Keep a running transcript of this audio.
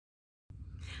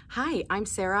Hi, I'm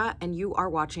Sarah, and you are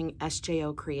watching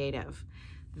SJO Creative.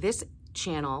 This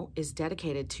channel is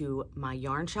dedicated to my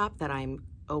yarn shop that I'm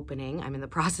opening. I'm in the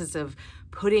process of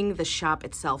putting the shop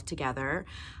itself together.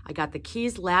 I got the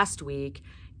keys last week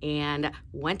and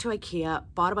went to IKEA,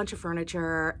 bought a bunch of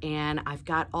furniture, and I've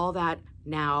got all that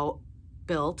now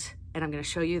built, and I'm going to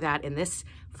show you that in this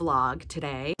vlog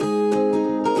today.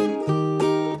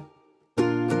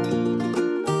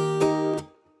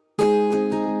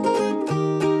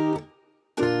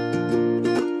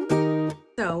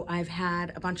 So I've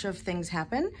had a bunch of things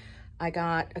happen. I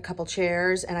got a couple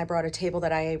chairs and I brought a table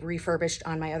that I refurbished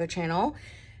on my other channel.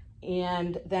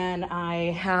 And then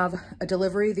I have a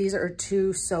delivery. These are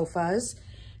 2 sofas.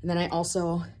 And then I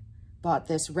also bought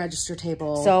this register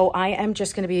table. So I am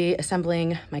just gonna be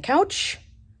assembling my couch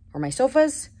or my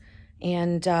sofas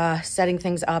and setting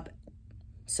things up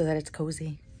so that it's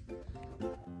cozy.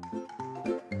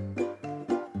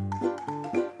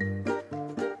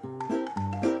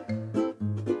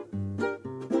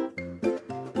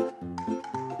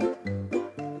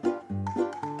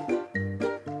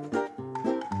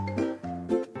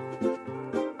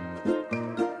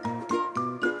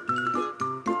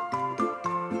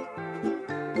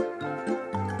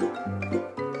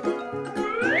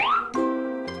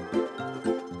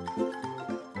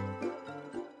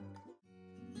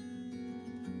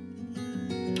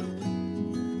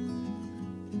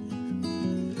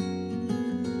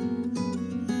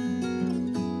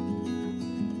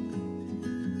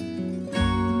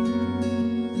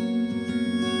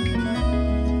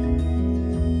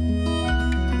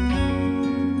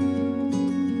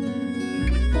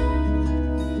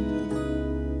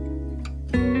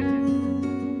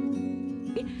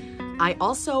 I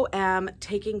also am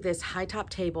taking this high top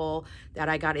table that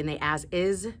I got in the as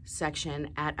is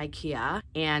section at IKEA,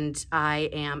 and I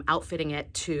am outfitting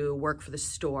it to work for the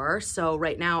store. So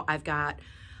right now I've got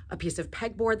a piece of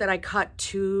pegboard that I cut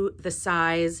to the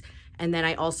size, and then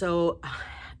I also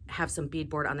have some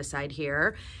beadboard on the side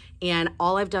here. And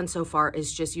all I've done so far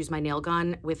is just use my nail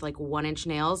gun with like 1-inch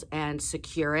nails and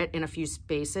secure it in a few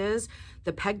spaces.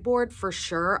 The pegboard, for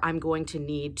sure, I'm going to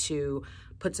need to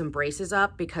put some braces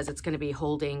up because it's going to be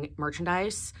holding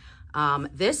merchandise.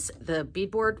 The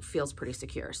beadboard feels pretty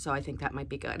secure, so I think that might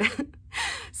be good.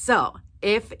 So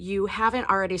if you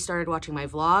haven't already started watching my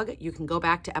vlog, you can go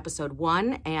back to episode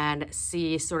 1 and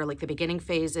see sort of like the beginning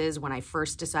phases when I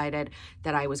first decided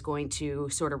that I was going to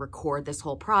sort of record this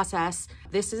whole process.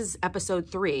 This is episode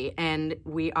 3, and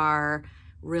we are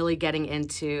really getting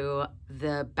into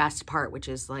the best part, which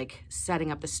is like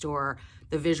setting up the store,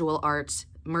 the visual arts,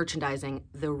 merchandising,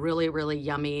 the really, really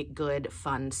yummy, good,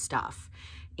 fun stuff.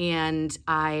 And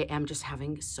I am just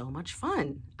having so much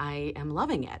fun. I am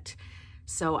loving it.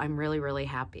 So I'm really, really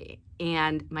happy.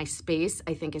 And my space,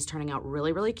 I think, is turning out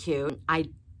really, really cute. I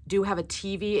do have a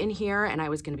TV in here, and I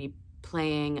was going to be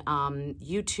playing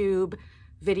YouTube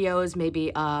videos,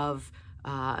 maybe of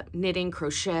knitting,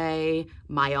 crochet,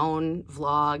 my own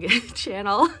vlog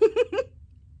channel.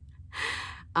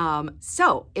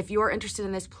 So if you are interested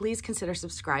in this, please consider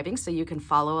subscribing so you can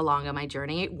follow along on my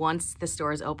journey. Once the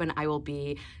store is open, I will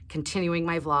be continuing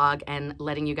my vlog and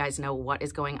letting you guys know what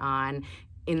is going on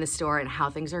in the store and how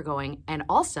things are going. And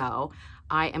also,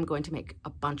 I am going to make a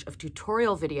bunch of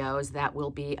tutorial videos that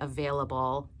will be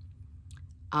available,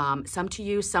 some to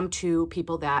you, some to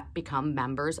people that become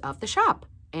members of the shop.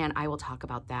 And I will talk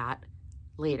about that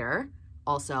later.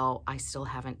 Also, I still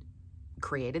haven't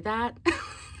created that.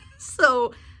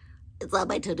 So it's on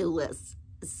my to-do list.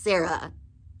 Sarah,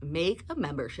 make a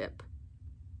membership.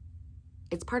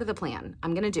 It's part of the plan.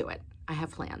 I'm going to do it. I have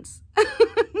plans.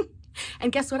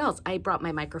 And guess what else? I brought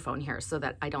my microphone here so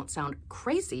that I don't sound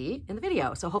crazy in the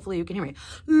video. So hopefully you can hear me.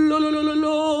 La, la, la, la,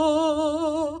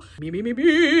 la. Me, me, me,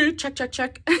 me. Check, check,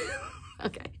 check.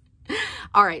 Okay.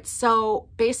 All right. So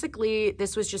basically,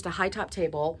 this was just a high top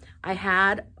table. I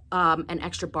had an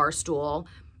extra bar stool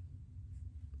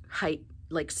height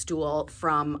stool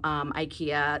from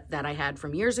IKEA that I had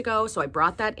from years ago. So I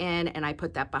brought that in and I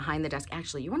put that behind the desk.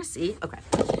 Actually, you want to see? Okay.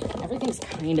 Everything's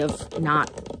kind of not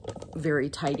very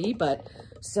tidy, but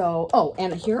so, oh,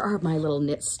 and here are my little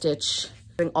knit stitch,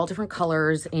 all different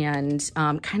colors and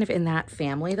kind of in that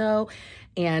family though.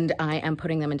 And I am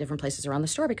putting them in different places around the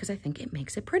store because I think it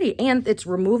makes it pretty. And it's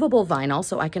removable vinyl,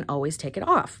 so I can always take it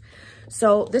off.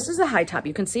 So this is a high top.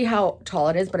 You can see how tall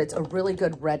it is, but it's a really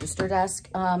good register desk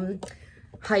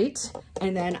height.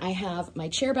 And then I have my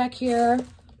chair back here,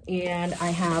 and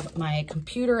I have my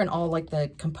computer and all like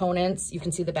the components. You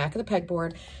can see the back of the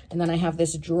pegboard. And then I have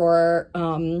this drawer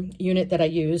unit that I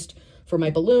used for my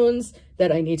balloons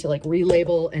that I need to like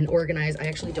relabel and organize. I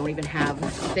actually don't even have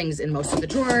things in most of the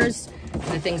drawers.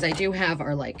 The things I do have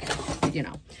are like, you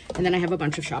know, and then I have a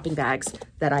bunch of shopping bags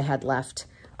that I had left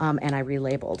and I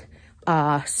relabeled.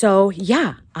 So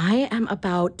yeah, I am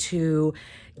about to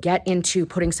get into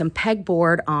putting some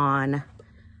pegboard on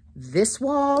this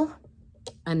wall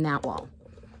and that wall.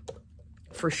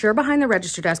 For sure behind the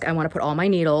register desk, I want to put all my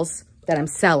needles that I'm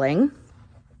selling.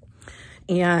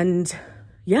 And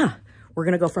yeah, we're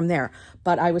going to go from there.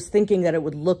 But I was thinking that it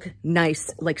would look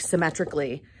nice, like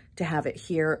symmetrically, to have it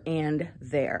here and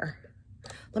there.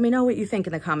 Let me know what you think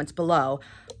in the comments below.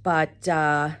 But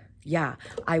yeah,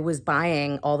 I was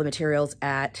buying all the materials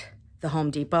at the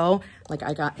Home Depot. Like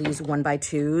I got these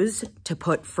 1x2s to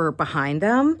put for behind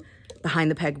them,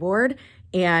 behind the pegboard.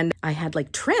 And I had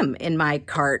like trim in my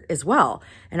cart as well.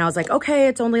 And I was like, okay,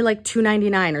 it's only like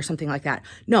 $2.99 or something like that.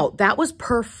 No, that was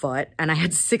per foot. And I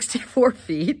had 64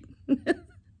 feet.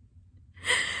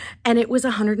 And it was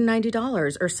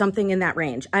 $190 or something in that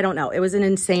range. I don't know. It was an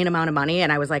insane amount of money.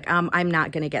 And I was like, I'm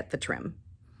not going to get the trim.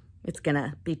 It's going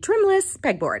to be trimless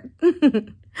pegboard.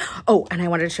 Oh, and I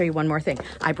wanted to show you one more thing.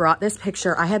 I brought this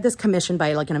picture. I had this commissioned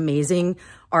by like an amazing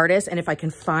artist. And if I can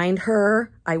find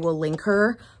her, I will link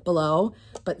her below.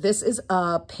 But this is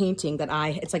a painting that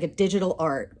it's like a digital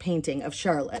art painting of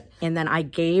Charlotte. And then I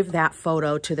gave that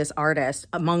photo to this artist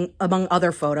among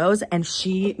other photos. And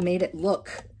she made it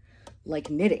look like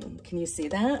knitting. Can you see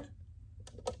that?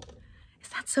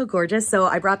 That's so gorgeous. So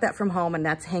I brought that from home and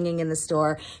that's hanging in the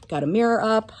store. Got a mirror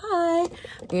up. Hi.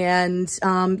 And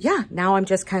yeah, now I'm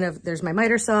just kind of, there's my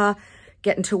miter saw,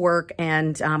 getting to work.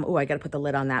 And oh, I got to put the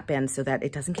lid on that bin so that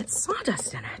it doesn't get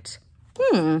sawdust in it.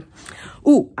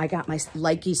 Ooh, I got my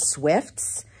Likey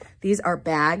Swifts. These are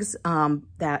bags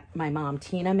that my mom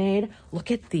Tina made. Look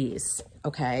at these.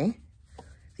 Okay.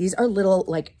 These are little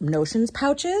like notions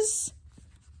pouches.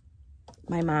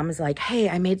 My mom is like, hey,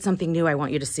 I made something new. I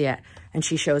want you to see it. And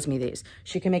she shows me these.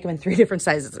 She can make them in 3 different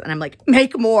sizes. And I'm like,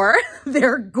 make more.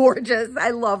 They're gorgeous. I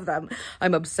love them.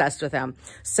 I'm obsessed with them.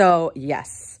 So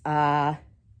yes. And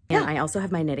I also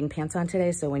have my knitting pants on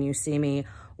today. So when you see me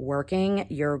working,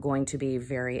 you're going to be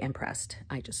very impressed.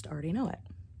 I just already know it.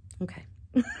 Okay.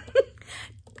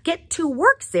 Get to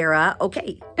work, Sarah.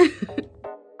 Okay.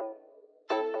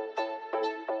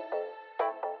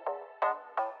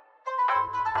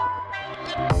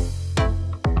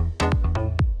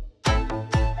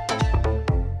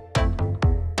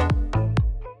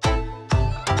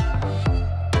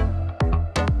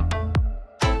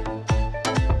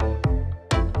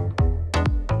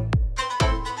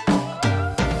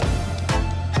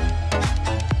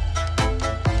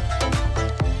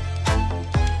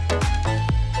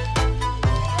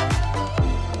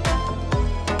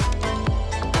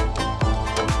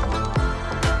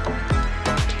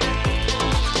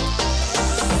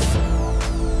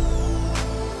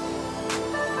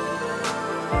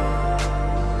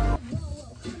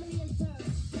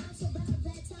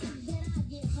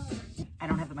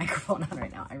 On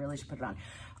right now. I really should put it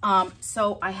on.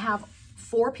 So I have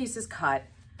 4 pieces cut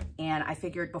and I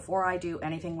figured before I do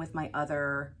anything with my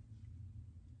other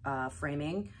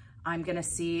framing, I'm gonna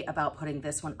see about putting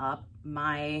this one up.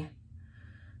 My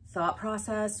thought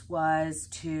process was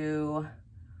to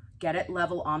get it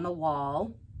level on the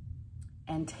wall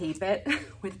and tape it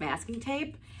with masking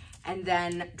tape and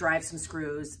then drive some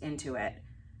screws into it.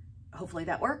 Hopefully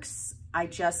that works. I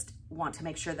just want to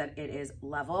make sure that it is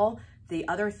level. The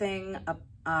other thing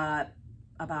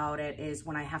about it is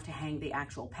when I have to hang the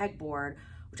actual pegboard,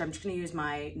 which I'm just gonna use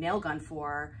my nail gun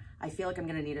for, I feel like I'm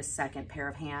gonna need a second pair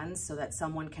of hands so that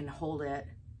someone can hold it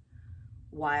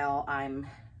while I'm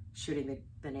shooting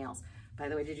the nails. By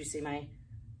the way, did you see my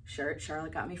shirt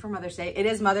Charlotte got me for Mother's Day? It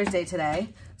is Mother's Day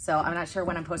today, so I'm not sure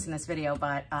when I'm posting this video,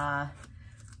 but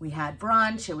we had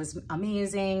brunch. It was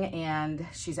amazing, and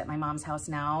she's at my mom's house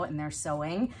now, and they're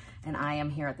sewing, and I am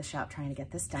here at the shop trying to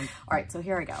get this done. All right, so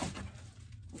here I go.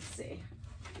 Let's see.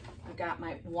 I've got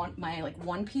my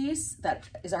one piece that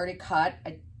is already cut.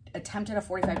 I attempted a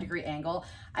 45-degree angle.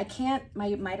 I can't, my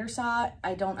miter saw,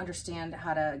 I don't understand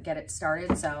how to get it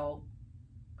started, so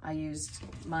I used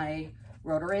my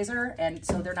Rotorazer, and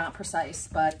so they're not precise,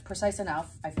 but precise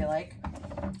enough, I feel like.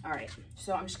 All right,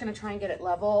 so I'm just gonna try and get it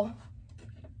level.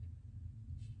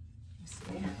 Let's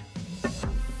see.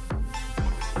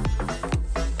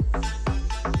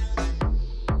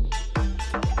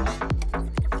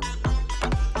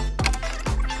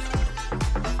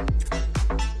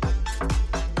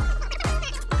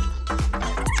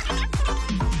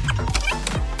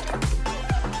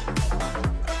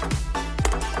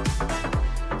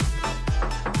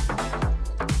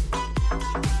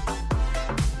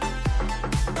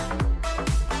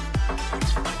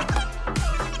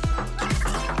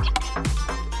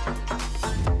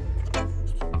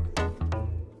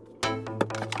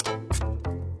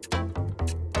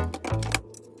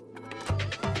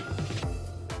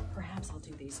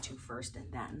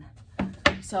 again.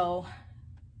 So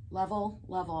level.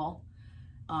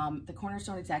 The corners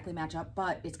don't exactly match up,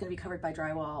 but it's gonna be covered by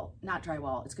drywall, not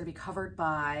drywall, it's gonna be covered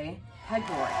by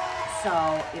pegboard.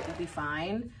 So it will be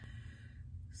fine.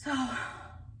 So,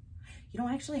 you know,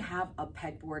 I actually have a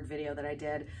pegboard video that I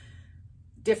did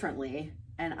differently,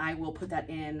 and I will put that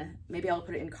in, maybe I'll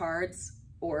put it in cards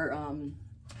or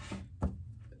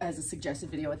as a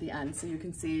suggested video at the end so you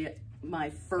can see my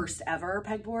first ever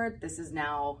pegboard. This is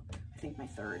now, I think, my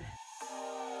third.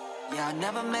 Yeah, I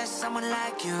never met someone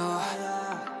like you.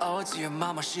 Oh, to your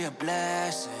mama, she a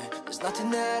blessing. There's nothing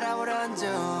that I would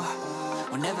undo.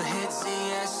 Whenever hits the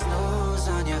yes, snooze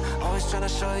on you. Always trying to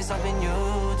show you something new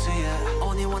to you.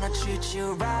 Only wanna treat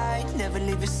you right, never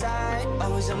leave your side.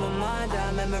 Always on my mind,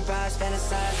 I memorize,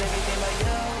 fantasize everything about you.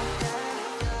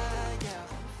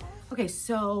 Okay,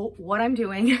 so what I'm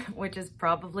doing, which is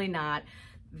probably not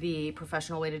the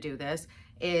professional way to do this,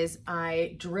 is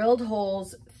I drilled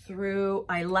holes through,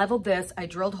 I leveled this, I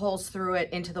drilled holes through it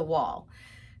into the wall.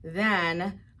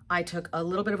 Then I took a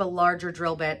little bit of a larger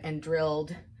drill bit and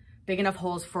drilled big enough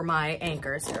holes for my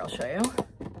anchors. Here, I'll show you.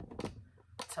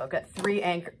 So I've got 3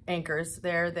 anchors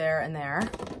there, and there.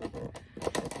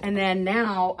 And then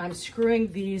now I'm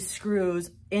screwing these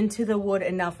screws into the wood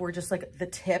enough where just like the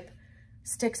tip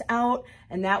sticks out,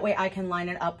 and that way I can line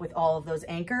it up with all of those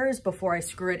anchors before I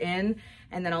screw it in,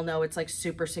 and then I'll know it's like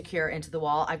super secure into the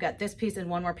wall. I've got this piece and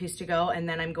one more piece to go, and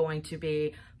then I'm going to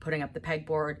be putting up the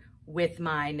pegboard with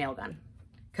my nail gun,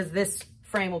 because this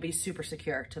frame will be super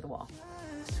secure to the wall.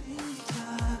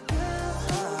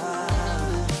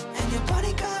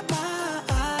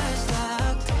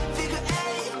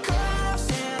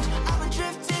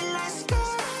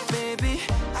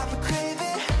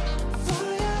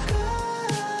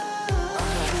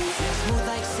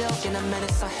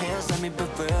 Let me be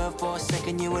real for a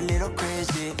second, you a little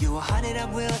crazy. You 100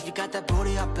 at will, you got that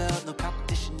booty I built. No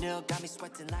competition, got me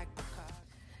sweating like.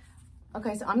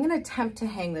 Okay, so I'm gonna attempt to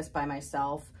hang this by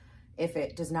myself. If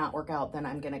it does not work out, then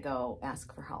I'm gonna go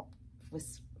ask for help.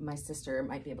 My sister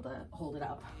might be able to hold it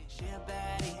up. If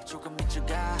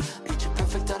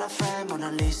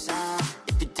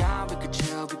you're down, we could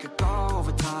chill, we could go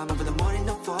overtime. Over the morning,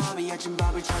 no for me, at your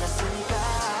Bobby trying to send me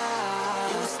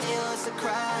back. You steal, it's a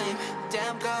crime.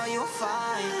 Damn girl, you're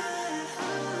fine.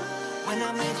 When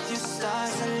I'm with you,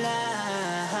 stars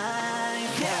align.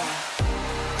 Yeah.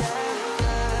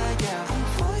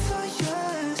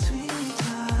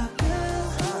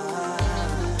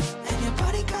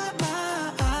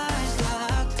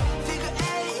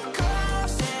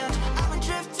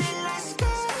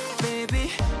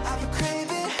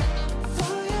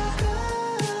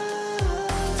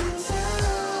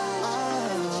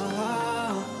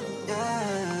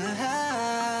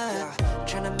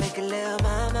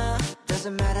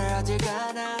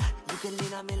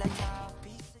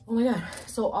 Oh my God,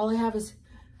 so all I have is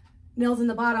nails in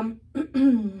the bottom,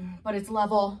 but it's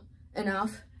level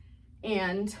enough,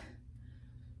 and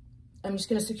I'm just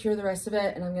gonna secure the rest of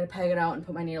it, and I'm gonna peg it out and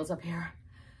put my needles up here.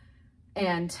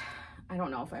 And I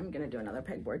don't know if I'm gonna do another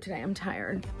pegboard today, I'm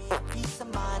tired.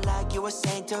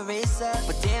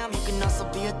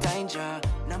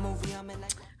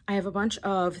 I have a bunch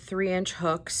of 3-inch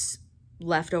hooks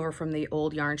left over from the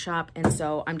old Yarnshop, and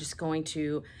so I'm just going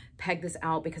to peg this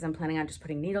out because I'm planning on just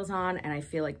putting needles on, and I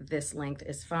feel like this length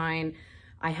is fine.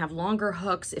 I have longer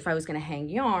hooks if I was gonna hang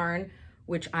yarn,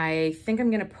 which I think I'm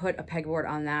gonna put a pegboard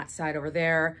on that side over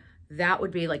there. That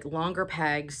would be like longer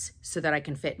pegs so that I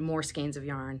can fit more skeins of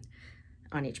yarn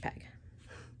on each peg.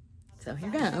 So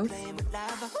here goes.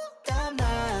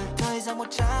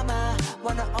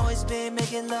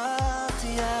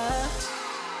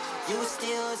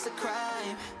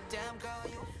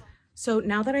 So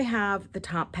now that I have the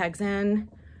top pegs in,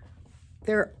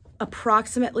 they're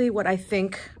approximately what I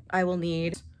think I will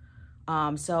need.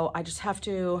 So I just have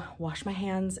to wash my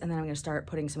hands, and then I'm gonna start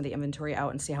putting some of the inventory out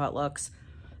and see how it looks.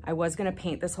 I was gonna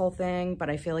paint this whole thing, but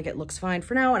I feel like it looks fine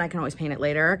for now, and I can always paint it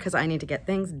later because I need to get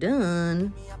things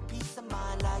done. But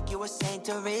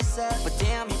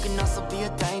damn, you can also be a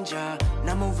danger.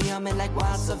 Now movie, I'm in like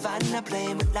wild savannah,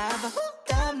 playing with lava.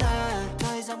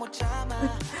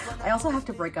 I also have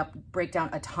to break down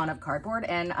a ton of cardboard,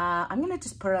 and I'm gonna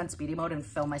just put it on speedy mode and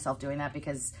film myself doing that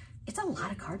because it's a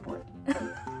lot of cardboard.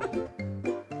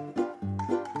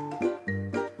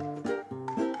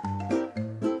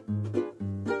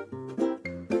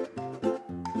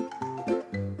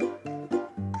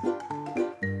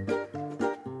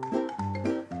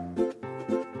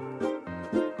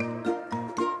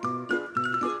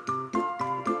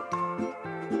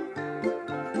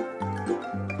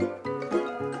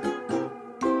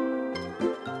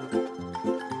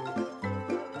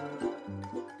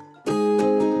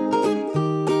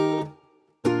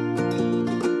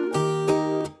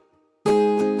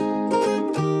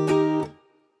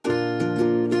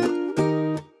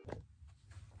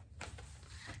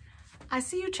 I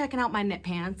see you checking out my knit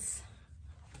pants.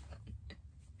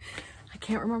 I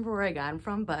can't remember where I got them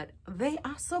from, but they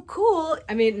are so cool.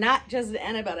 I mean, not just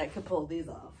anybody could pull these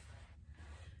off.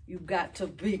 You've got to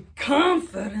be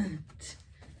confident.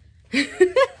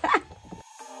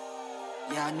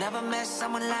 Yeah, I never met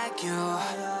someone like you.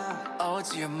 Oh,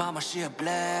 to your mama, she a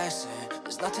blessing.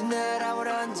 There's nothing that I would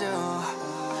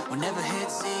undo. Will never hit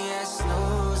CS,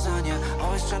 snooze on you.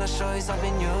 Always tryna show you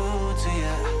something new to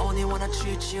you. Only wanna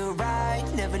treat you right,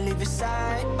 never leave your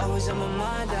side. Always on my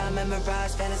mind, I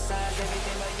memorize, fantasize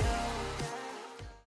everything but you.